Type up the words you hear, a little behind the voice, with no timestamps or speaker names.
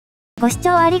ご視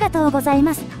聴ありがとうござい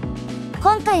ます。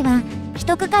今回は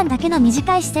一区間だけの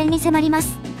短い視線に迫りま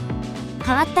す。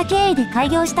変わった経緯で開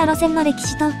業した路線の歴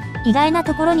史と意外な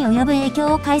ところに及ぶ影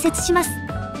響を解説します。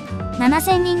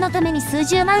7000人のために数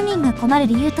十万人が困る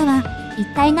理由とは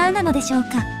一体何なのでしょうか。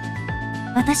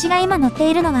私が今乗っ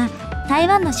ているのは台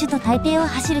湾の首都台北を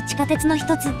走る地下鉄の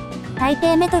一つ、台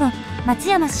北メトロ松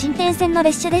山新田線の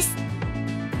列車です。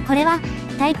これは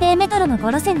台北メトロの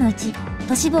5路線のうち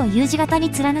都市部を U 字型に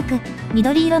貫く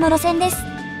緑色の路線です。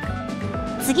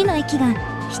次の駅が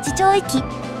七丁駅。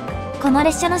この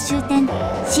列車の終点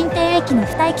新田駅の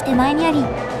2駅手前にあり、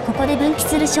ここで分岐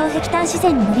する小碧潭支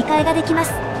線に乗り換えができま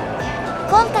す。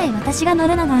今回私が乗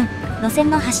るのが路線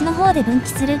の端の方で分岐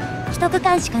する一区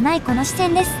間しかないこの支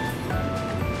線です。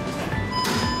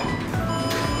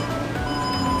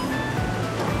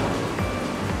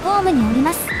ホームに降り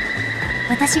ます。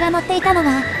私が乗っていたの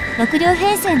は6両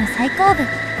編成の最後部。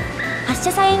発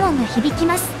車サイン音が響き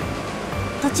ます。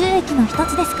途中駅の一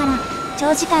つですから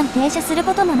長時間停車する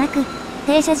こともなく、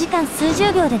停車時間数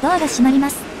十秒でドアが閉まりま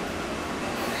す。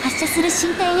発車する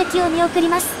新田駅を見送り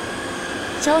ます。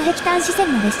小碧潭支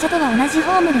線の列車とは同じ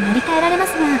ホームで乗り換えられます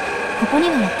が、ここに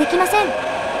はやってきません。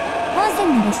本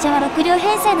線の列車は6両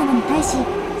編成なのに対し、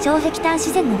小碧潭支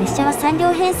線の列車は3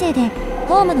両編成で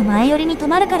ホームの前寄りに止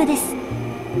まるからです。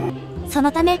そ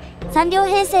のため3両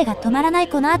編成が止まらない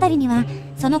この辺りには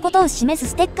そのことを示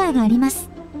すステッカーがあります。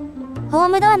ホー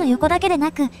ムドアの横だけで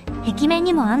なく壁面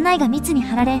にも案内が密に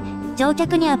貼られ、乗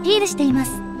客にアピールしていま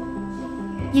す。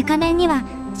床面には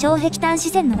小碧潭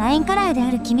支線のラインカラーで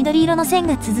ある黄緑色の線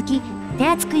が続き、手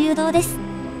厚く誘導です。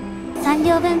3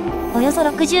両分およそ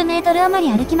60メートル余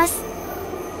り歩きます。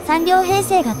3両編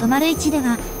成が止まる位置で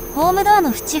はホームドアの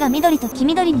縁が緑と黄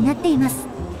緑になっています。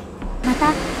ま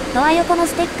たドア横の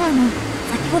ステッカーも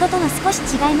先ほどとは少し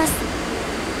違います。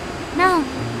なお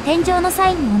天井のサ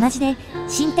インも同じで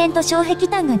新田と小碧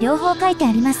潭が両方書いて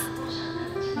あります。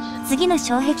次の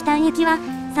小碧潭行きは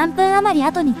3分余り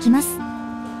後に来ます。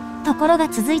ところが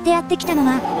続いてやってきたの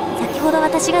は先ほど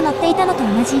私が乗っていたのと同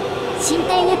じ新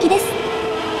田行きです。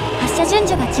発車順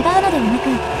序が違うのではなく、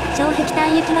小碧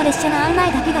潭行きの列車の案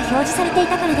内だけが表示されてい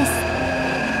たからです。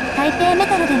台北メ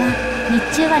トロでは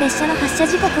日中は列車の発車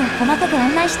時刻を細かく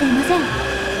案内していません。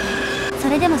そ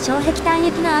れでも小碧潭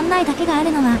行きの案内だけがあ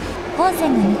るのは、本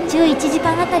線が日中1時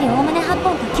間あたりおおむね8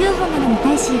本と9本なのに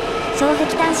対し、小碧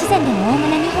潭支線ではおおむ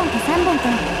ね2本と3本と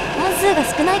本数が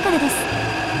少ないからで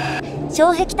す。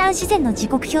小碧潭支線の時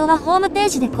刻表はホームペー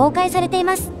ジで公開されてい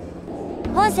ます。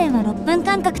本線は6分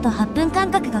間隔と8分間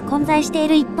隔が混在してい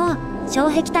る一方、小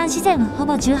碧潭支線はほ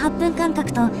ぼ18分間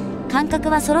隔と間隔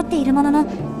は揃っているものの、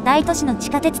大都市の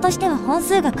地下鉄としては本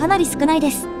数がかなり少ない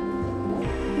です。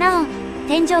なお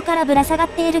天井からぶら下がっ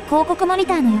ている広告モニ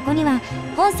ターの横には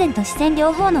本線と支線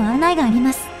両方の案内があり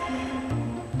ます。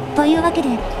というわけ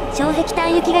で小碧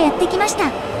潭行きがやってきました。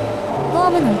ホ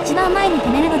ームの一番前に止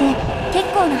めるので結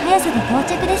構な速さで到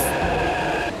着です。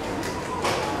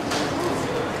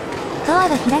ドア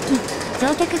が開き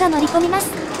乗客が乗り込みます。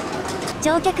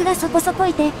乗客がそこそこ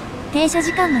いて停車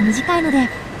時間が短いので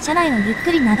車内をゆっ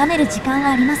くり眺める時間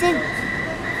はありません。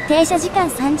停車時間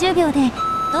30秒で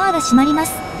ドアが閉まりま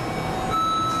す。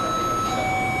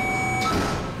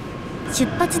出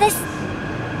発です。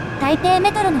台北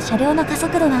メトロの車両の加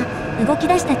速度は動き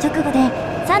出した直後で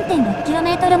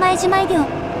 3.6km 毎時毎秒。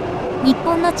日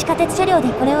本の地下鉄車両で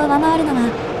これを上回るのは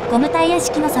ゴムタイヤ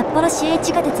式の札幌市営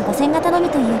地下鉄5000型のみ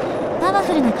というパワ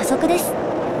フルな加速です。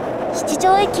七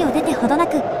丁駅を出てほどな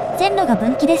く線路が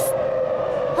分岐です。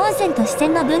本線と支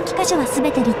線の分岐箇所は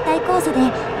全て立体交差で、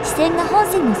支線が本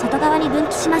線の外側に分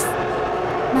岐します。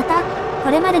またこ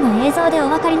れまでの映像でお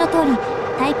分かりの通り、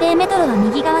台北メトロは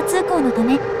右側通行のた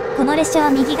め、この列車は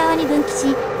右側に分岐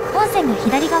し、本線が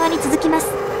左側に続きま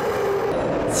す。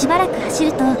しばらく走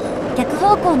ると逆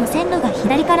方向の線路が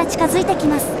左から近づいてき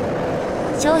ます。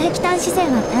小碧潭支線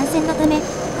は単線のため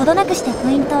ほどなくしてポ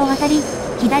イントを渡り、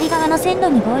左側の線路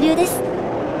に合流です。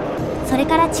それ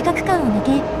から地下区間を抜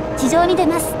け地上に出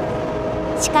ます。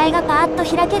視界がパーッと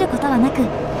開けることはなく、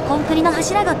コンクリの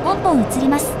柱がポンポン映り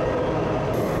ます。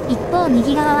一方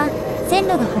右側は線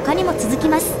路が他にも続き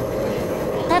ます。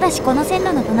ただしこの線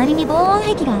路の隣に防音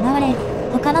壁が現れ、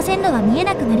他の線路は見え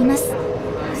なくなります。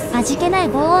味気ない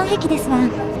防音壁ですが、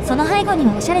その背後に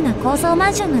はおしゃれな高層マ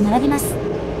ンションが並びます。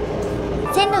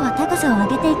線路は高さを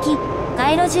上げていき、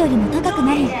街路樹よりも高く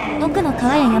なり、奥の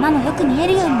川や山もよく見え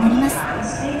るようになります。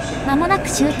まもなく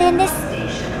終点です。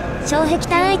小碧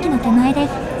潭駅の手前で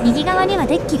右側には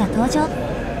デッキが登場。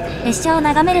列車を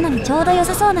眺めるのにちょうど良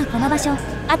さそうなこの場所、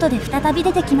後で再び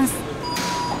出てきます。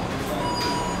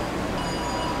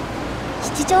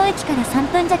七丁駅から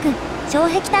3分弱、小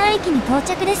碧潭駅に到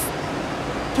着です。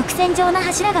曲線状の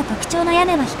柱が特徴の屋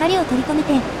根は光を取り込め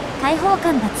て開放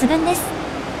感抜群です。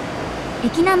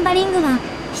駅ナンバリングは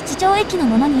七丁駅の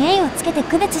ものに A をつけて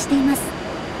区別しています。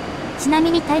ちな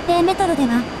みに台北メトロで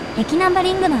は駅ナンバ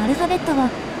リングのアルファベットを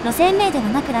路線名では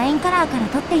なくラインカラーから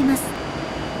取っています。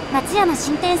松山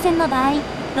新天線の場合、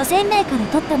路線名から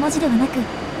取った文字ではなく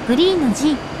グリーンの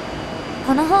G。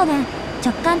この方が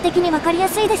直感的にわかりや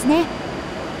すいですね。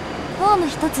ホーム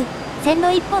一つ、線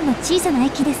路一本の小さな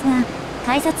駅ですが、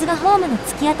改札がホームの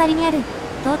突き当たりにある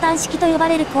投炭式と呼ば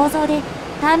れる構造で、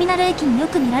ターミナル駅によ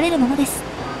く見られるものです。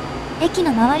駅の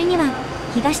周りには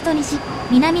東と西、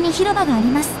南に広場があり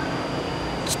ます。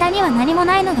北には何も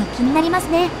ないのが気になります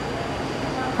ね。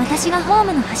私がホー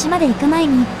ムの端まで行く前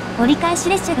に折り返し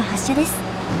列車が発車です。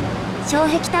小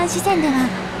碧潭支線では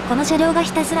この車両が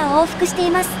ひたすら往復して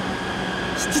います。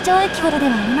七丁駅ほどで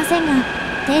はありませんが、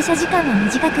停車時間は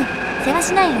短く、せわ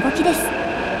しない動きです。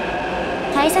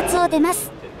改札を出ま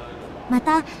す。ま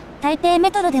た、台北メ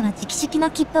トロでは直式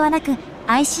の切符はなく、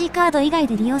IC カード以外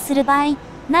で利用する場合、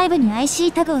内部に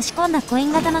IC タグを仕込んだコイ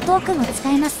ン型のトークンを使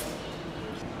えます。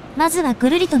まずは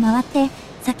ぐるりと回って、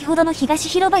先ほどの東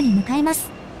広場に向かいます。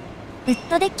ウッ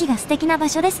ドデッキが素敵な場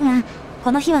所ですが、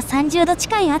この日は30度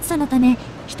近い暑さのため、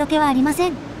人気はありませ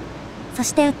ん。そ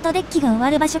してウッドデッキが終わ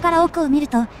る場所から奥を見る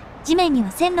と、地面には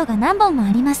線路が何本も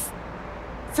あります。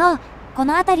そう、こ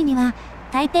の辺りには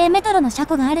台北メトロの車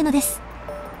庫があるのです。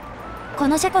こ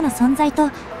の車庫の存在と、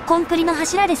コンクリの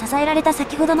柱で支えられた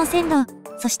先ほどの線路、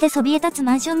そしてそびえ立つ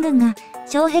マンション群が、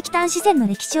小碧潭支線の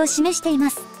歴史を示していま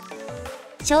す。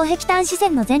小碧潭支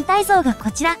線の全体像が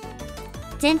こちら。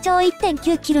全長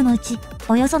 1.9 キロのうち、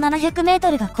およそ700メー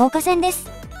トルが高架線です。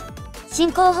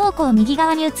進行方向右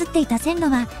側に移っていた線路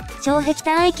は、小碧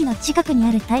潭駅の近くに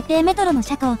ある台北メトロの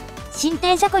車庫、新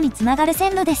店車庫につながる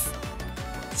線路です。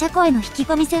車庫への引き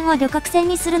込み線を旅客線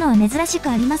にするのは珍しく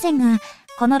ありませんが、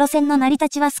この路線の成り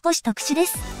立ちは少し特殊で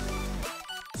す。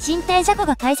新店車庫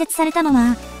が開設されたの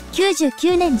は、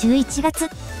99年11月。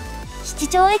七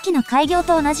丁駅の開業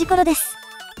と同じ頃です。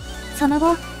その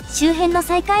後、周辺の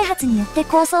再開発によって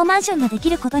高層マンションができ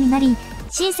ることになり、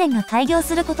新線が開業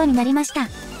することになりました。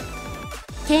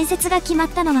建設が決まっ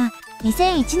たのは、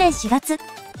2001年4月。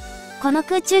この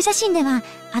空中写真では、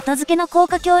後付けの高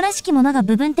架橋らしきものが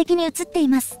部分的に写ってい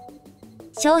ます。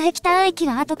小碧潭駅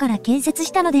が後から建設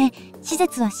したので、施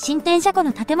設は新店車庫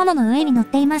の建物の上に乗っ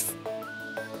ています。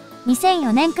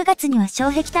2004年9月には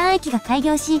小碧潭駅が開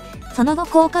業し、その後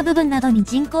高架部分などに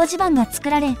人工地盤が作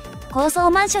られ、高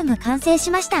層マンションが完成し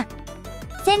ました。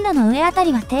線路の上あた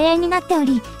りは庭園になってお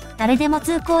り、誰でも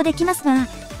通行できますが、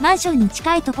マンションに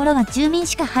近いところは住民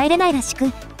しか入れないらしく、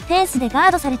フェンスでガ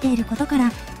ードされていることか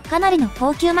ら、かなりの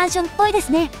高級マンションっぽいで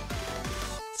すね。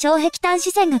小碧潭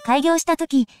支線が開業した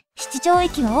時、七丁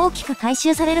駅は大きく改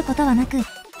修されることはなく、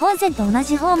本線と同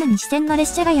じホームに支線の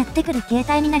列車がやってくる形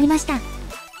態になりました。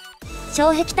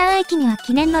小碧潭駅には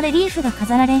記念のレリーフが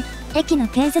飾られ、駅の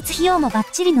建設費用もバ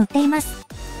ッチリ載っています。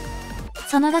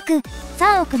その額、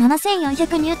3億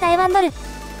7400ニュー台湾ドル。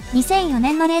2004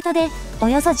年のレートで、お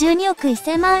よそ12億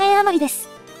1000万円余りです。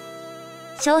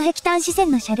小碧潭支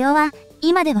線の車両は、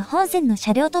今では本線の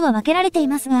車両とは分けられてい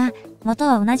ますが、元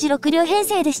は同じ6両編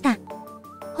成でした。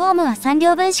ホームは3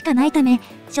両分しかないため、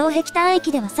小碧潭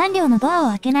駅では3両のドアを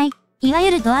開けない、いわ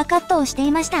ゆるドアカットをして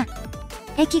いました。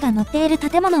駅が乗っている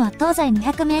建物は東西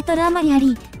200メートル余りあ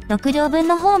り、6両分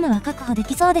のホームは確保で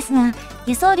きそうですが、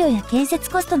輸送料や建設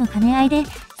コストの兼ね合いで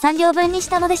3両分に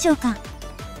したのでしょうか。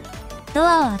ド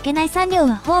アを開けない3両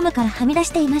はホームからはみ出し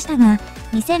ていましたが、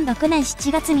2006年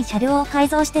7月に車両を改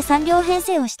造して3両編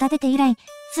成を仕立てて以来、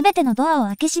すべてのドアを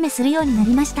開け閉めするようにな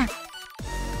りました。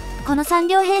この3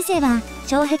両編成は、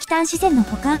小碧潭支線の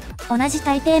ほか、同じ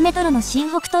台北メトロの新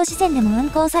北投支線でも運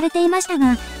行されていました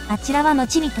が、あちらは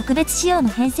後に特別仕様の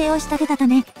編成を仕立てたた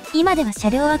め、今では車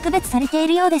両は区別されてい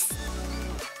るようです。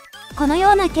この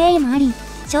ような経緯もあり、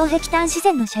小碧潭支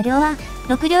線の車両は、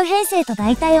6両編成と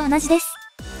大体同じです。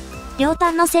両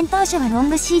端の先頭車はロン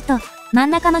グシート、真ん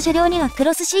中の車両にはク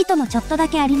ロスシートもちょっとだ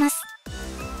けあります。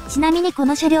ちなみにこ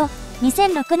の車両、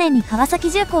2006年に川崎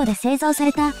重工で製造さ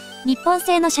れた日本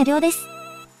製の車両です。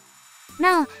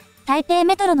なお、台北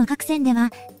メトロの各線では、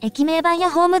駅名板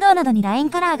やホームドアなどにライン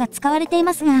カラーが使われてい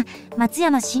ますが、松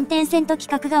山新天線と規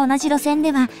格が同じ路線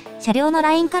では、車両の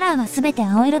ラインカラーはすべて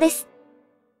青色です。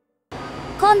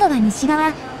今度は西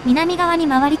側、南側に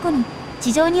回り込み、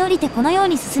地上に降りてこのよう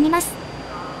に進みます。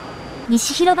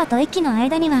西広場と駅の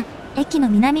間には、駅の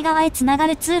南側へつなが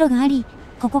る通路があり、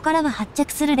ここからは発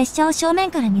着する列車を正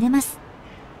面から見れます。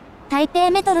台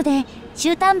北メトロで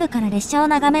終端部から列車を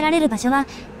眺められる場所は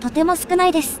とても少な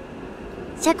いです。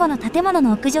車庫の建物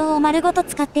の屋上を丸ごと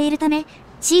使っているため、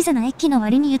小さな駅の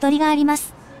割にゆとりがありま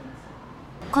す。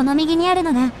この右にある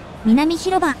のが、南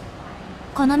広場。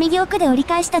この右奥で折り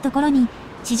返したところに、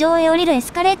地上へ降りるエ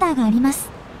スカレーターがあります。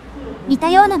似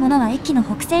たようなものは駅の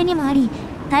北西にもあり、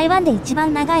台湾で一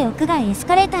番長い屋外エス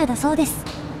カレーターだそうです。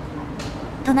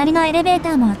隣のエレベータ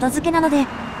ーも後付けなので、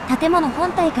建物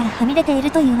本体からはみ出てい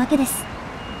るというわけです。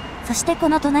そしてこ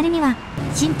の隣には、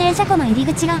新店車庫の入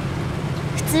り口が、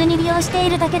普通に利用してい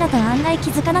るだけだと案外気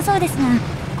づかなそうですが、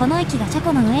この駅が車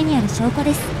庫の上にある証拠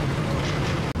です。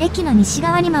駅の西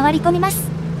側に回り込みます。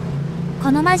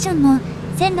このマンションも、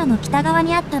線路の北側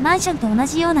にあったマンションと同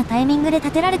じようなタイミングで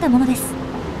建てられたものです。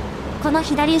この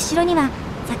左後ろには、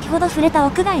先ほど触れた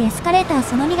屋外エスカレーター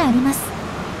その2があります。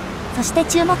そして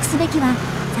注目すべきは、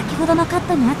先ほどのカッ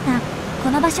トにあった、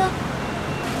この場所。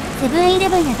セブンイレ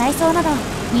ブンやダイソーなど、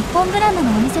日本ブランドの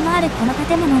お店のあるこの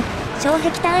建物、小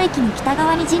碧潭駅の北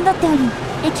側に陣取っており、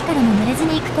駅からも濡れず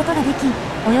に行くことができ、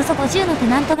およそ50のテ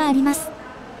ナントがあります。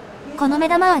この目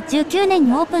玉は19年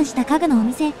にオープンした家具のお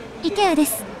店、IKEA で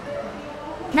す。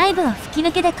内部は吹き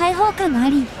抜けで開放感があ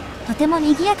り、とても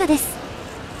賑やかです。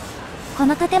こ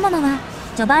の建物は、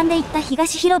序盤で行った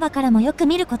東広場からもよく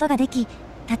見ることができ、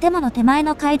建物手前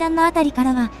の階段のあたりか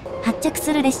らは、発着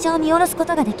する列車を見下ろすこ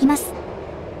とができます。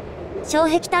小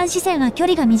碧潭支線は距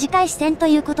離が短い支線と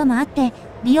いうこともあって、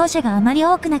利用者があまり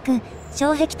多くなく、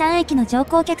小碧潭駅の乗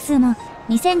降客数も、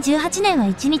2018年は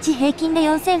1日平均で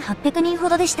4800人ほ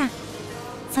どでした。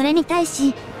それに対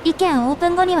し、IKEAオープ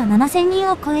ン後には7000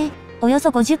人を超え、およそ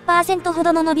 50% ほ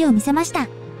どの伸びを見せました。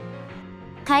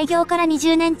開業から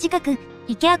20年近く、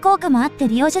IKEA効果もあって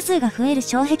利用者数が増える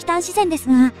小碧潭支線です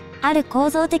が、ある構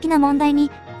造的な問題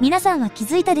に、皆さんは気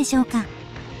づいたでしょうか。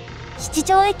七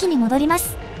町駅に戻りま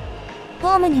す。ホ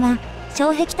ームには、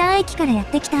小碧潭駅からやっ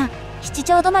てきた、七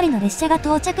町止まりの列車が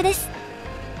到着です。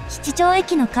七町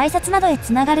駅の改札などへ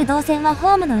つながる動線はホ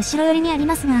ームの後ろ寄りにあり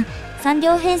ますが、3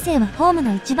両編成はホーム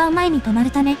の一番前に止ま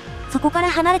るため、そこから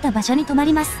離れた場所に止ま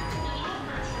ります。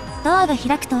ドアが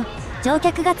開くと、乗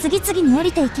客が次々に降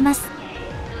りていきます。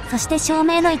そして照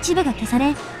明の一部が消さ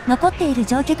れ、残っている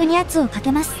乗客に圧をか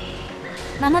けます。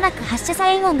まもなく発車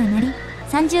サイン音が鳴り、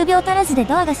30秒足らずで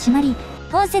ドアが閉まり、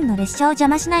本線の列車を邪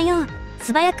魔しないよう、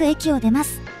素早く駅を出ま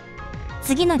す。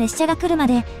次の列車が来るま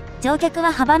で、乗客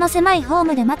は幅の狭いホー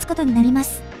ムで待つことになりま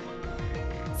す。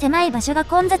狭い場所が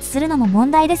混雑するのも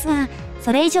問題ですが、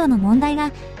それ以上の問題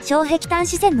が、小碧潭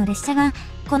支線の列車が、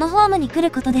このホームに来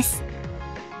ることです。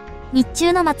日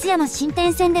中の松山新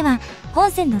店線では、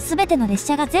本線のすべての列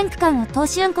車が全区間を通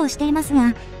し運行しています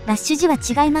が、ラッシュ時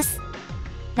は違います。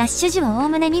ラッシュ時はおお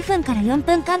むね2分から4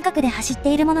分間隔で走っ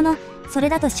ているものの、それ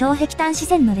だと小碧潭支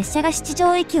線の列車が七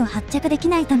町駅を発着でき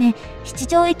ないため、七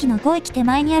町駅の5駅手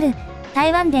前にある、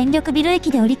台湾電力ビル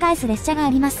駅で折り返す列車があ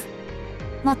ります。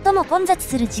最も混雑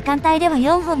する時間帯では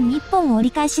4本に1本を折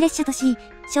り返し列車とし、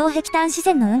小碧潭支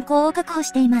線の運行を確保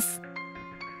しています。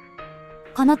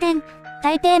この点、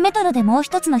台北メトロでもう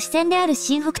一つの支線である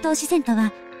新北投支線と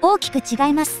は大きく違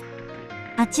います。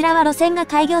あちらは路線が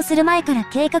開業する前から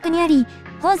計画にあり、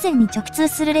本線に直通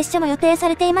する列車も予定さ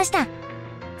れていました。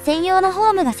専用のホ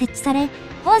ームが設置され、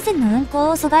本線の運行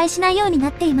を阻害しないようにな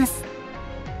っています。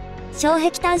小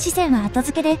碧潭支線は後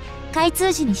付けで、開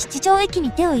通時に七町駅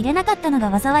に手を入れなかったの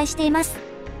が災いしています。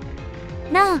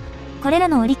なお、これら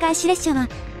の折り返し列車は、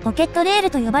ポケットレー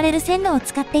ルと呼ばれる線路を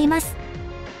使っています。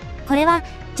これは、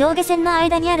上下線の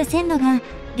間にある線路が、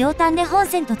両端で本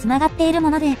線とつながっているも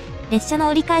ので、列車の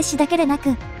折り返しだけでな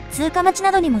く、通過待ち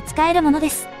などにも使えるもので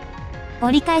す。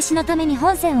折り返しのために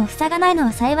本線を塞がないの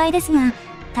は幸いですが、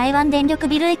台湾電力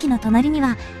ビル駅の隣に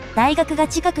は、大学が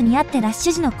近くにあってラッシ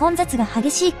ュ時の混雑が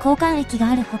激しい交換駅が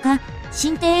あるほか、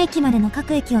新店駅までの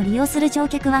各駅を利用する乗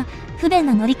客は、不便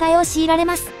な乗り換えを強いられ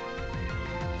ます。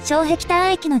小碧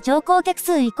潭駅の乗降客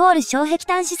数イコール小碧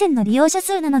潭支線の利用者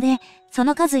数なので、そ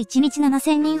の数1日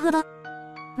7000人ほど。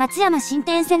松山新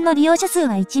店線の利用者数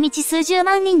は1日数十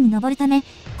万人に上るため、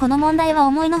この問題は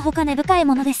思いのほか根深い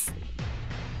ものです。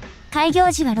開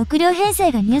業時は6両編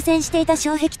成が入線していた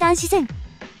小碧潭支線。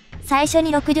最初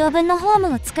に6両分のホー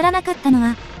ムを作らなかったの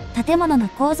は、建物の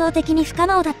構造的に不可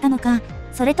能だったのか、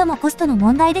それともコストの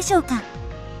問題でしょうか。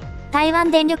台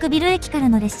湾電力ビル駅から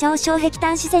の列車を小碧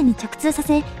潭支線に直通さ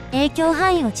せ、影響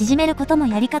範囲を縮めることも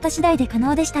やり方次第で可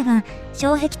能でしたが、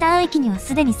小碧潭駅には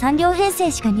すでに3両編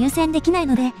成しか入線できない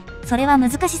ので、それは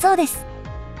難しそうです。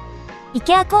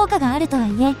IKEA効果があるとは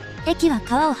いえ、駅は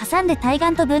川を挟んで対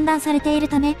岸と分断されている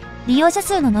ため、利用者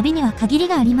数の伸びには限り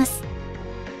があります。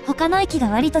他の駅が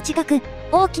割と近く、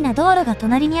大きな道路が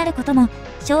隣にあることも、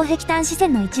小碧潭支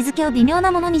線の位置づけを微妙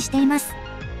なものにしています。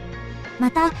ま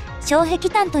た、小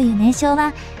碧潭という名称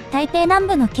は、台北南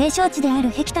部の景勝地である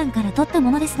碧潭から取った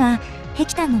ものですが、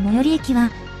碧潭の最寄り駅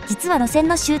は、実は路線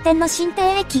の終点の新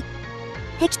店駅。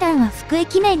碧潭は副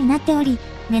駅名になっており、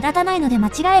目立たないので間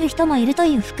違える人もいると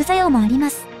いう副作用もあり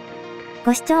ます。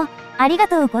ご視聴ありが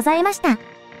とうございました。